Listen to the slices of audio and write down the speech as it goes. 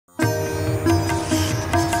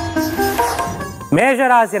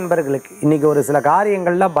மேஷராசி என்பர்களுக்கு இன்றைக்கி ஒரு சில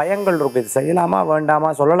காரியங்களில் பயங்கள் இருக்குது. இது செய்யலாமா வேண்டாமா,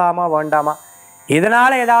 சொல்லலாமா வேண்டாமா,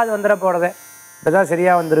 இதனால் ஏதாவது வந்துட போகிறதே, இப்போதான்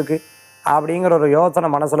சரியாக வந்திருக்கு அப்படிங்கிற ஒரு யோசனை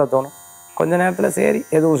மனசில் தோணும். கொஞ்ச நேரத்தில் சரி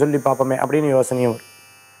எதுவும் சொல்லி பார்ப்போமே அப்படின்னு யோசனையும் வரும்.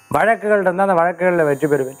 வழக்குகள் இருந்தால் அந்த வழக்குகளில் வெற்றி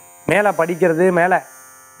பெறுவேன். மேலே படிக்கிறது, மேலே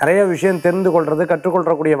நிறைய விஷயம் தெரிந்து கொள்வது,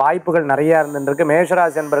 கற்றுக்கொள்ளக்கூடிய வாய்ப்புகள் நிறையா இருந்துருக்கு.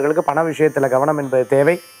 மேஷராசி என்பர்களுக்கு பண விஷயத்தில் கவனம் என்பது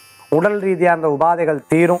தேவை. உடல் ரீதியாக அந்த உபாதைகள்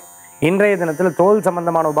தீரும். இன்றைய தினத்தில் தோல்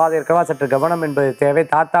சம்பந்தமான உபாதை இருக்கவா சற்று கவனம் என்பது தேவை.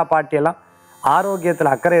 தாத்தா பாட்டியெல்லாம் ஆரோக்கியத்தில்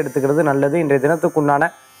அக்கறை எடுத்துக்கிறது நல்லது. இன்றைய தினத்துக்குண்டான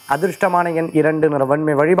அதிர்ஷ்டமான எண் 2 நிற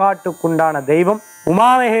வெண்மை. வழிபாட்டுக்குண்டான தெய்வம்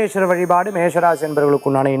உமாமகேஸ்வர வழிபாடு மேஷராசி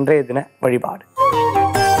என்பவர்களுக்குண்டான இன்றைய தின வழிபாடு.